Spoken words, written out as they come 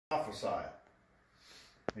prophesy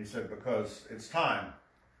it. He said, because it's time.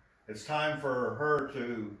 It's time for her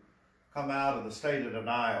to come out of the state of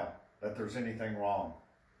denial that there's anything wrong.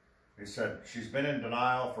 He said she's been in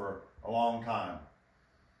denial for a long time.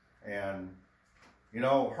 And, you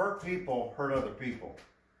know, hurt people hurt other people.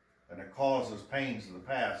 And it causes pains of the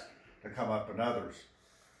past to come up in others.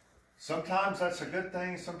 Sometimes that's a good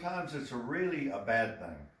thing. Sometimes it's really a bad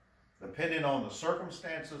thing. Depending on the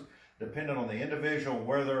circumstances, depending on the individual,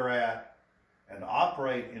 where they're at, and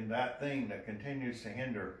operate in that thing that continues to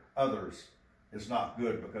hinder others is not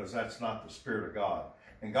good, because that's not the Spirit of God.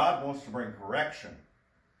 And God wants to bring correction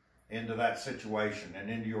into that situation and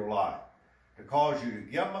into your life to cause you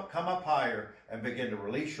to come up higher and begin to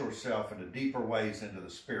release yourself into deeper ways into the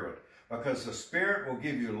Spirit. Because the Spirit will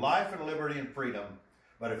give you life and liberty and freedom.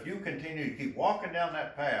 But if you continue to keep walking down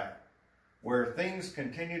that path where things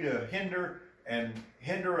continue to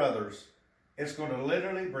hinder others, it's going to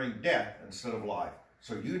literally bring death instead of life.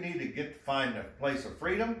 So you need to find a place of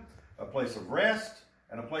freedom, a place of rest,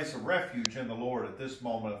 and a place of refuge in the Lord at this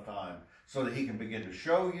moment of time, so that He can begin to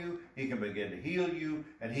show you, He can begin to heal you,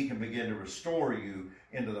 and He can begin to restore you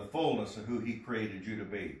into the fullness of who He created you to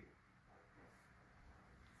be.